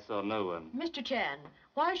 I saw no one. Mr. Chan,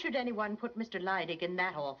 why should anyone put Mr. Leidig in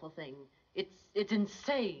that awful thing? It's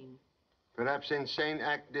insane. Perhaps insane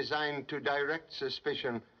act designed to direct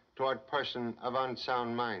suspicion toward person of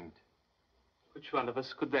unsound mind. Which one of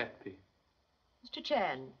us could that be? Mr.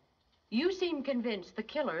 Chan, you seem convinced the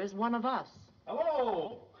killer is one of us.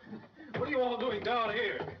 Hello! What are you all doing down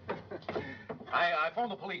here? I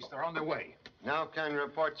phoned the police. They're on their way. Now can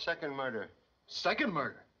report second murder. Second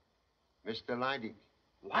murder? Mr. Leidig.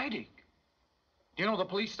 Leidig? Do you know the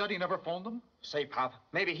police said he never phoned them? Say, Pop,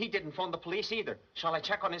 maybe he didn't phone the police either. Shall I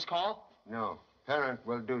check on his call? No. Parent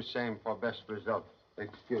will do same for best result.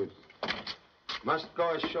 Excuse. Must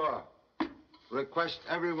go ashore. Request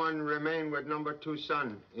everyone remain with number 2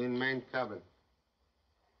 son in main cabin.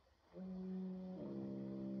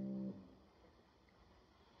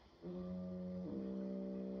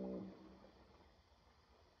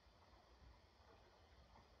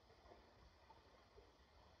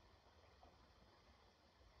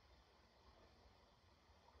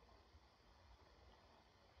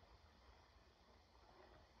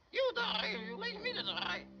 You die if you leave me to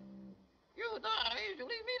die. You die if you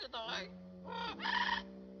leave me to die.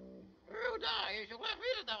 You die if you let me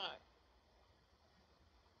to die.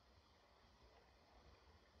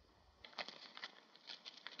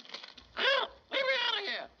 Help! Leave me out of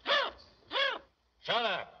here! Help! Help! Shut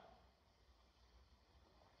up.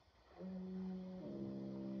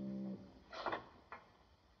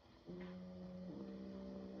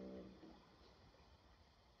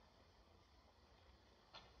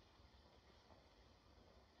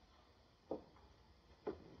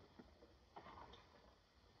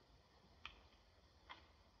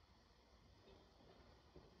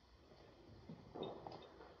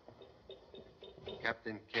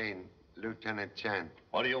 Captain Kane, Lieutenant Chan.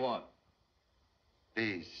 What do you want?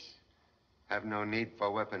 Please, have no need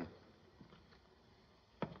for weapon.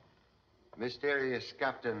 Mysterious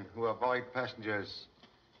captain who avoid passengers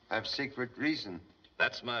have secret reason.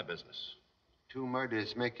 That's my business. 2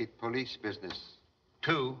 murders make it police business.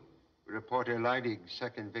 2? Reporter Leidig,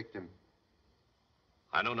 second victim.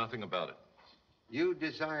 I know nothing about it. You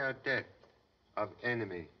desire death of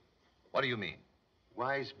enemy. What do you mean?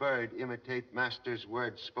 Wise bird imitate master's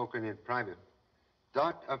words spoken in private.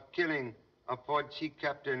 Thought of killing affords sea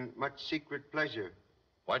captain much secret pleasure.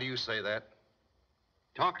 Why do you say that?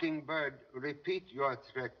 Talking bird, repeat your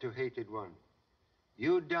threat to hated one.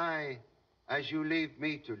 You die as you leave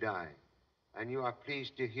me to die. And you are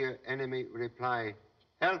pleased to hear enemy reply,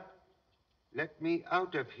 help, let me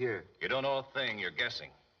out of here. You don't know a thing, you're guessing.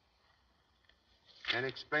 And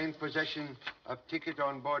explain possession of ticket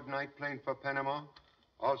on board night plane for Panama.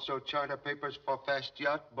 Also charter papers for fast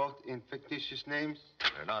yacht, both in fictitious names.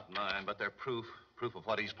 They're not mine, but they're proof of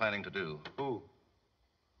what he's planning to do. Who?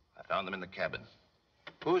 I found them in the cabin.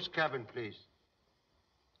 Whose cabin, please?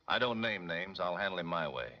 I don't name names. I'll handle him my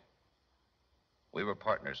way. We were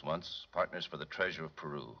partners once, partners for the treasure of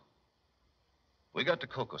Peru. We got to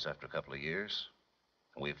Cocos after a couple of years,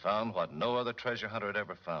 and we found what no other treasure hunter had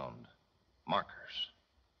ever found. Markers.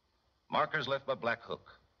 Markers left by Black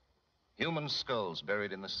Hook. Human skulls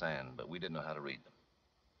buried in the sand, but we didn't know how to read them.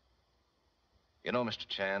 You know, Mr.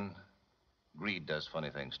 Chan, greed does funny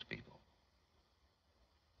things to people.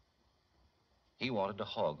 He wanted to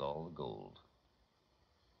hog all the gold.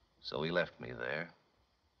 So he left me there.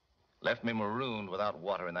 Left me marooned without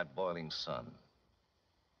water in that boiling sun.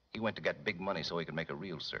 He went to get big money so he could make a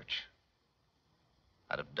real search.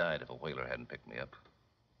 I'd have died if a whaler hadn't picked me up.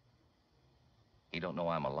 He don't know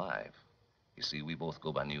I'm alive. You see, we both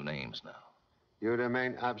go by new names now. You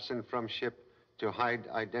remain absent from ship to hide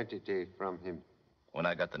identity from him. When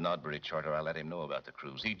I got the Nodbury charter, I let him know about the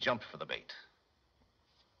cruise. He jumped for the bait.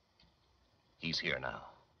 He's here now.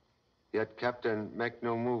 Yet, Captain, make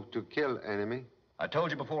no move to kill enemy. I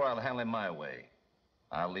told you before I'll handle him my way.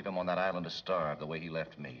 I'll leave him on that island to starve the way he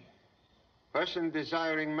left me. Person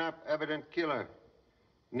desiring map, evident killer.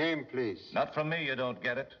 Name, please. Not from me, you don't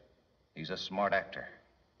get it. He's a smart actor.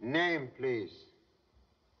 Name, please.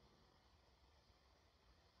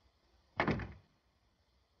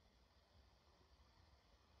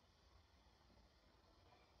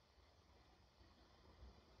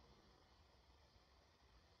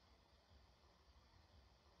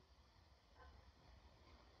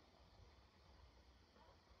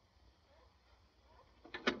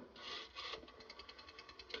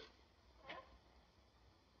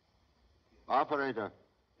 Operator,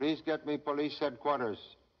 please get me police headquarters.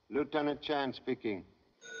 Lieutenant Chan speaking.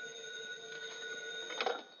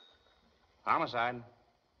 Homicide.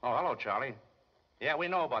 Oh, hello, Charlie. Yeah, we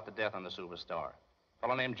know about the death on the Superstar. A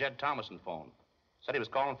fellow named Jed Thomason phoned. Said he was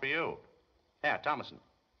calling for you. Yeah, Thomason.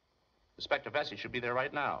 Inspector Vesey should be there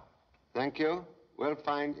right now. Thank you. We'll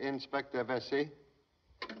find Inspector Vesey.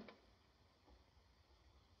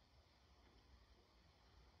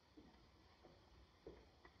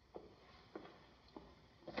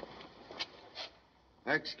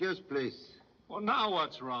 Excuse, please. Well, now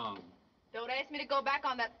what's wrong? Don't ask me to go back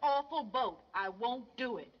on that awful boat. I won't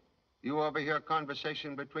do it. You overhear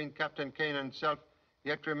conversation between Captain Kane and self,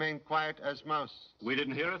 yet remain quiet as mouse. We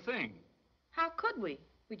didn't hear a thing. How could we?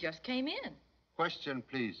 We just came in. Question,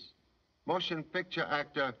 please. Motion picture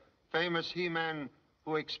actor, famous He-Man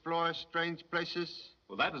who explores strange places.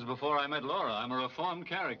 Well, that was before I met Laura. I'm a reformed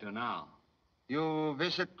character now. You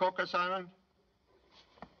visit Cocos Island?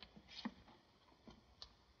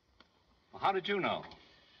 Well, how did you know?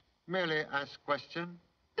 Merely ask question.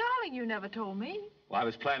 Darling, you never told me. Well, I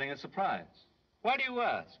was planning a surprise. Why do you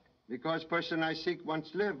ask? Because person I seek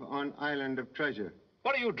once live on Island of Treasure.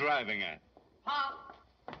 What are you driving at? Pop!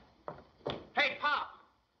 Hey, Pop!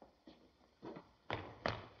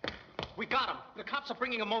 We got him. The cops are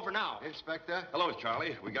bringing him over now. Inspector? Hello,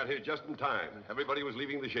 Charlie. We got here just in time. Everybody was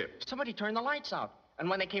leaving the ship. Somebody turned the lights out. And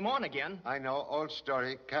when they came on again... I know. Old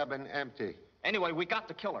story. Cabin empty. Anyway, we got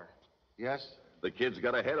the killer. Yes? The kid's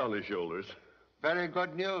got a head on his shoulders. Very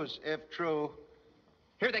good news, if true.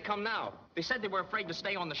 Here they come now. They said they were afraid to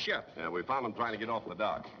stay on the ship. Yeah, we found them trying to get off the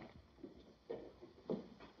dock.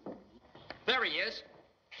 There he is.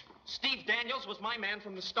 Steve Daniels was my man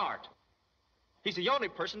from the start. He's the only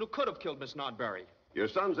person who could have killed Miss Nodbury. Your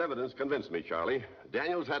son's evidence convinced me, Charlie.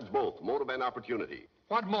 Daniels had both, motive and opportunity.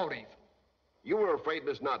 What motive? You were afraid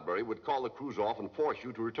Miss Nodbury would call the crews off and force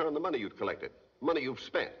you to return the money you'd collected. Money you've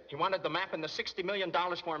spent. He wanted the map and the $60 million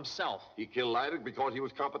for himself. He killed Leidig because he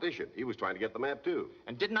was competition. He was trying to get the map, too.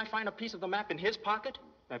 And didn't I find a piece of the map in his pocket?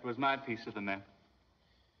 That was my piece of the map.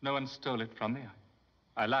 No one stole it from me.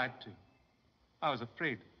 I lied to. I was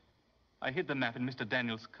afraid. I hid the map in Mr.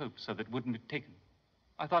 Daniels' coat so that it wouldn't be taken.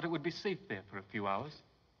 I thought it would be safe there for a few hours.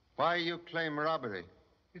 Why you claim robbery?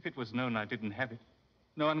 If it was known I didn't have it,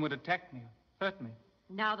 no one would attack me or hurt me.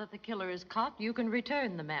 Now that the killer is caught, you can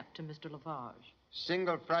return the map to Mr. Lafarge.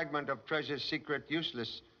 Single fragment of treasure's secret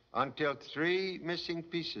useless until 3 missing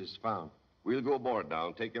pieces found. We'll go aboard now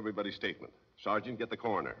and take everybody's statement. Sergeant, get the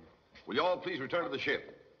coroner. Will you all please return to the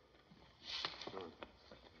ship?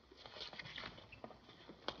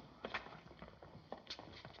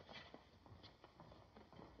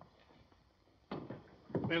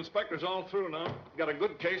 The inspector's all through now. Got a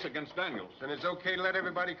good case against Daniels. Then it's okay to let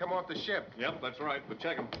everybody come off the ship. Yep, that's right, but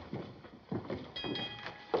check him.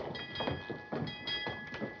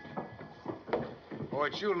 Oh,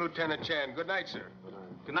 it's you, Lieutenant Chan. Good night, sir.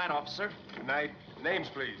 Good night, officer. Good night. Names,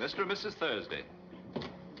 please. Mr. and Mrs. Thursday.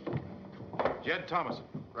 Jed Thomason.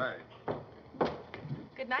 Right.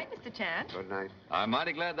 Good night, Mr. Chan. Good night. I'm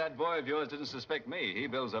mighty glad that boy of yours didn't suspect me. He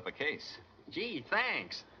builds up a case. Gee,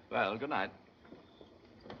 thanks. Well, good night.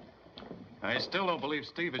 I still don't believe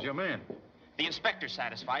Steve is your man. The inspector's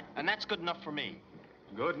satisfied, and that's good enough for me.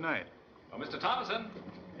 Good night. Oh, Mr. Thomason.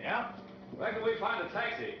 Yeah? Where can we find a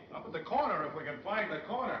taxi? Up at the corner, if we can find the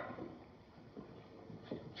corner.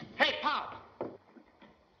 Hey, Pop!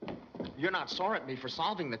 You're not sore at me for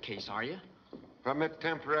solving the case, are you? Permit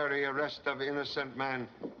temporary arrest of innocent man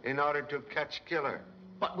in order to catch killer.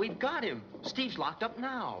 But we've got him. Steve's locked up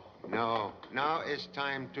now. No. Now is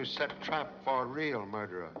time to set trap for real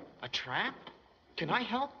murderer. A trap? Can I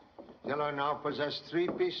help? Killer now possess 3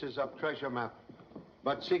 pieces of treasure map.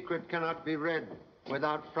 But secret cannot be read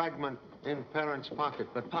without fragment in parent's pocket.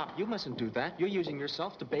 But, Pop, you mustn't do that. You're using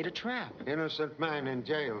yourself to bait a trap. Innocent man in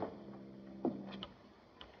jail.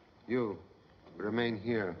 You remain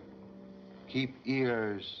here. Keep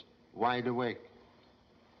ears wide awake.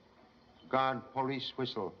 Guard police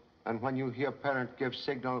whistle. And when you hear parent give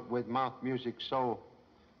signal with mouth music, so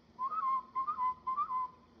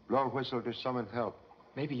blow whistle to summon help.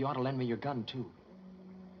 Maybe you ought to lend me your gun, too.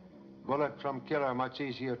 Bullet from killer much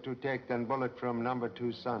easier to take than bullet from number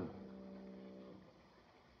 2 son.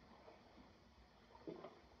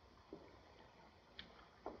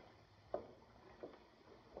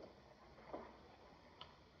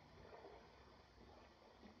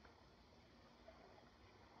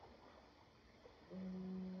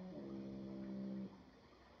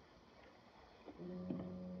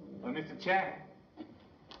 Mr. Chan.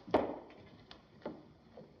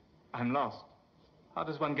 I'm lost. How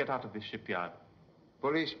does one get out of this shipyard?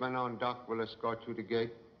 Policeman on dock will escort you to the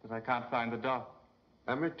gate. But I can't find the dock.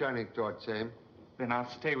 I'm returning towards same. Then I'll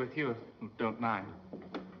stay with you if you don't mind.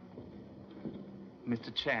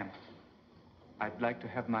 Mr. Chan, I'd like to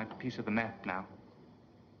have my piece of the map now.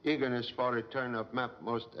 Eagerness for return of map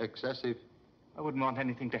most excessive. I wouldn't want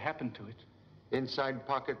anything to happen to it. Inside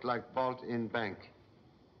pocket like vault in bank.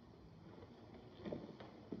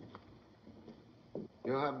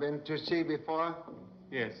 You have been to sea before?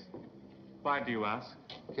 Yes. Why do you ask?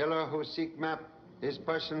 Killer who seek map is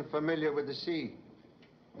person familiar with the sea.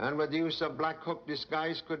 And with use of Black Hook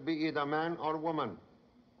disguise could be either man or woman.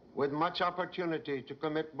 With much opportunity to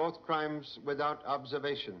commit both crimes without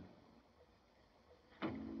observation.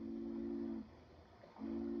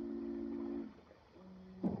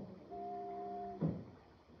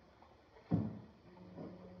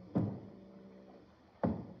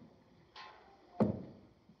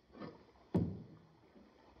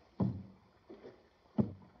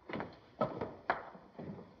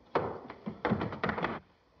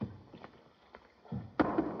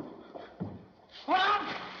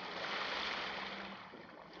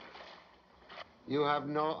 You have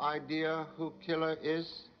no idea who killer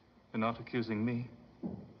is? You're not accusing me,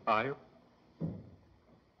 are you?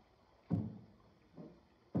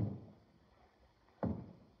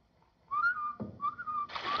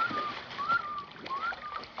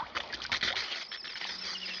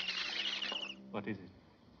 What is it?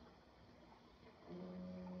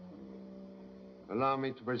 Allow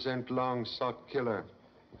me to present long-sought killer.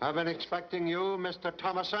 I've been expecting you, Mr.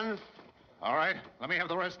 Thomason. All right, let me have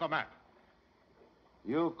the rest of the map.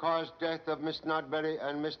 You caused death of Miss Nodberry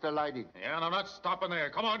and Mr. Leidig. Yeah, and I'm not stopping there.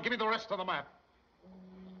 Come on, give me the rest of the map.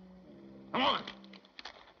 Come on.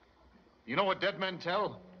 You know what dead men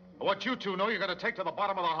tell? What you two know, you're going to take to the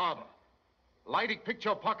bottom of the harbor. Leidig picked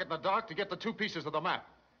your pocket in the dark to get the 2 pieces of the map.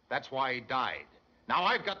 That's why he died. Now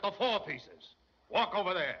I've got the 4 pieces. Walk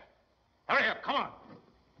over there. Hurry up, come on.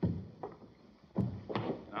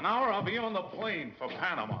 An hour, I'll be on the plane for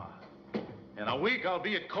Panama. In a week, I'll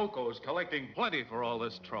be at Coco's collecting plenty for all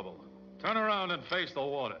this trouble. Turn around and face the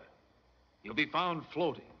water. You'll be found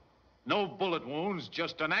floating. No bullet wounds,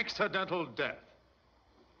 just an accidental death.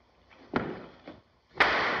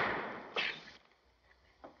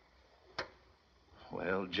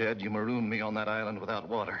 Well, Jed, you marooned me on that island without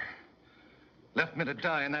water. Left me to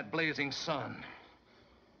die in that blazing sun.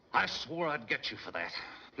 I swore I'd get you for that.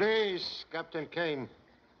 Please, Captain Kane.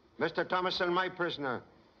 Mr. Thomason, my prisoner.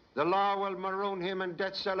 The law will maroon him in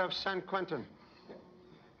death cell of San Quentin.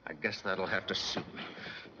 I guess that'll have to suit me.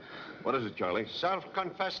 What is it, Charlie?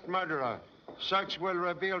 Self-confessed murderer. Search will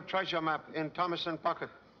reveal treasure map in Thomason pocket.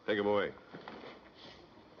 Take him away.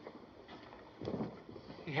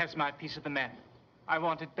 He has my piece of the map. I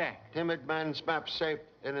want it back. Timid man's map safe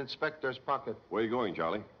in inspector's pocket. Where are you going,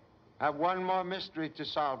 Charlie? Have one more mystery to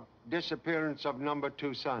solve. Disappearance of number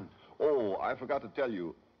 2 son. Oh, I forgot to tell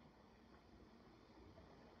you.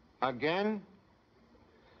 Again?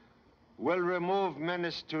 We'll remove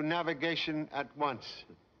menace to navigation at once.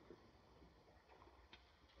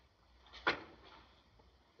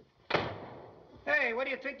 Hey, where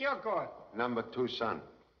do you think you're going? Number 2 son.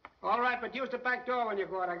 All right, but use the back door when you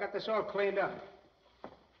go out. I got this all cleaned up.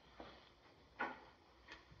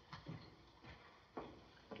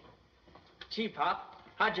 Gee, Pop,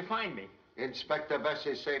 how'd you find me? Inspector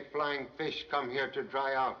Vesey say flying fish come here to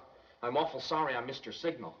dry out. I'm awful sorry I missed your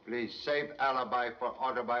signal. Please, save alibi for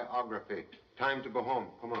autobiography. Time to go home.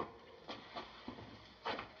 Come on.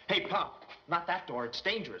 Hey, Pop, not that door. It's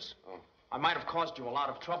dangerous. Oh. I might have caused you a lot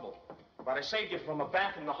of trouble, but I saved you from a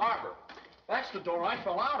bath in the harbor. That's the door I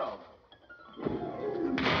fell out of.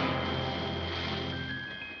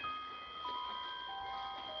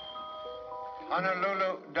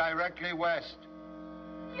 Honolulu, directly west.